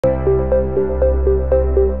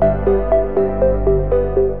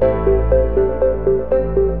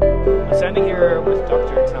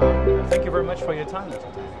much for your time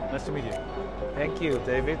today. Nice to meet you. Thank you,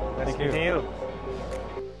 David. Nice to meet you.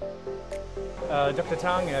 Dr.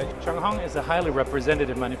 Tang, Changhong is a highly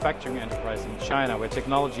representative manufacturing enterprise in China where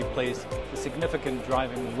technology plays a significant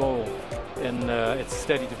driving role in its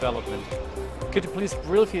steady development. Could you please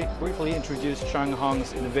briefly introduce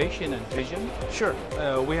Changhong's innovation and vision? Sure.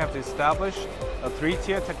 We have established a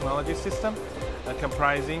three-tier technology system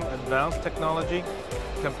comprising advanced technology,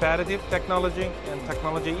 competitive technology, and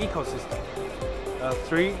technology ecosystem.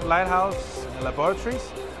 3 lighthouse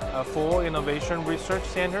laboratories, 4 innovation research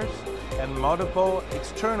centers, and multiple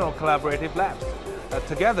external collaborative labs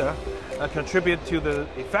together contribute to the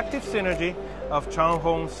effective synergy of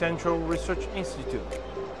Changhong Central Research Institute.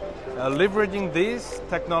 Leveraging this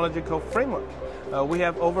technological framework, we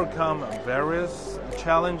have overcome various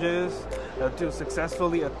challenges to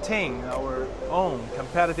successfully attain our own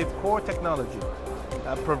competitive core technology,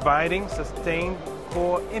 providing sustained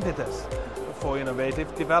core impetus for innovative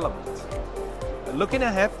development. Looking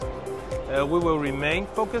ahead, we will remain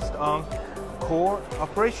focused on core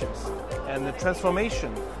operations and the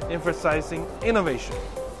transformation, emphasizing innovation.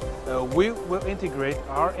 We will integrate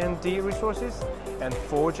R&D resources and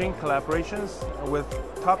forging collaborations with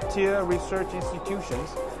top-tier research institutions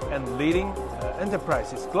and leading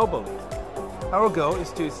enterprises globally. Our goal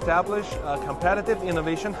is to establish a competitive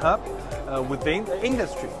innovation hub within the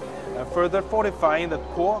industry, further fortifying the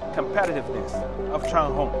core competitiveness of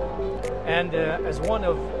Changhong. And as one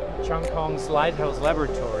of Changhong's lighthouse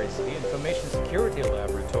laboratories, the Information Security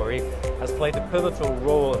Laboratory has played a pivotal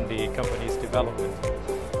role in the company's development.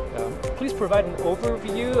 Please provide an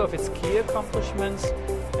overview of its key accomplishments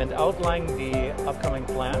and outline the upcoming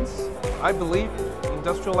plans. I believe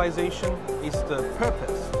industrialization is the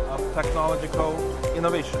purpose of technological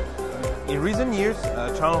innovation. In recent years,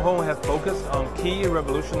 Changhong has focused on key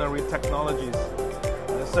revolutionary technologies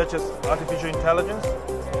such as artificial intelligence,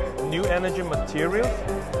 new energy materials,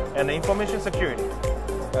 and information security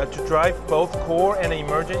to drive both core and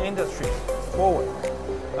emerging industries forward.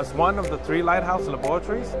 As one of the 3 lighthouse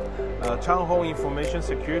laboratories, Changhong Information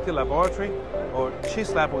Security Laboratory, or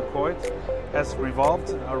CHiQ we call it, has revolved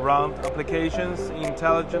around applications in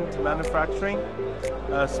intelligent manufacturing,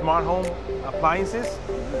 smart home appliances,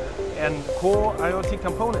 and core IoT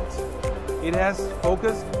components. It has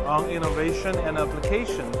focused on innovation and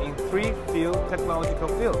application in 3 technological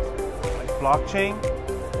fields, like blockchain,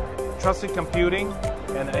 trusted computing,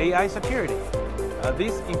 and AI security.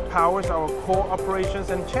 This empowers our core operations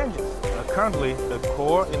and changes. Currently, the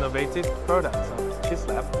core innovative products of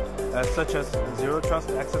CHiQ, such as Zero Trust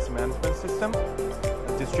Access Management System,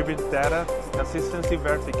 Distributed Data Consistency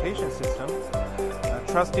Verification System,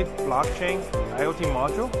 Trusted Blockchain IoT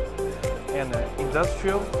Module, and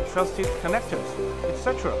Industrial Trusted Connectors,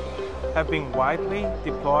 etc., have been widely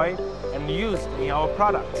deployed and used in our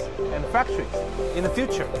products and factories. In the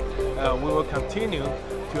future, we will continue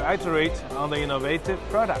to iterate on the innovative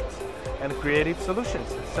products and creative solutions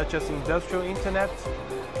such as industrial internet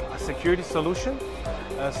security solution,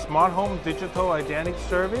 smart home digital identity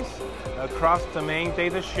service, cross-domain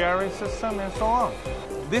data sharing system, and so on.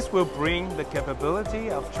 This will bring the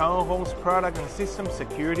capability of Changhong's product and system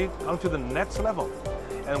security onto the next level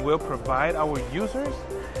and will provide our users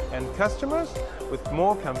and customers with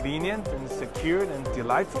more convenient and secure and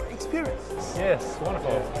delightful experiences. Yes,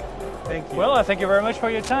 wonderful. Thank you. Well, I thank you very much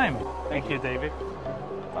for your time. Thank you, David.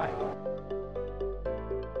 Bye.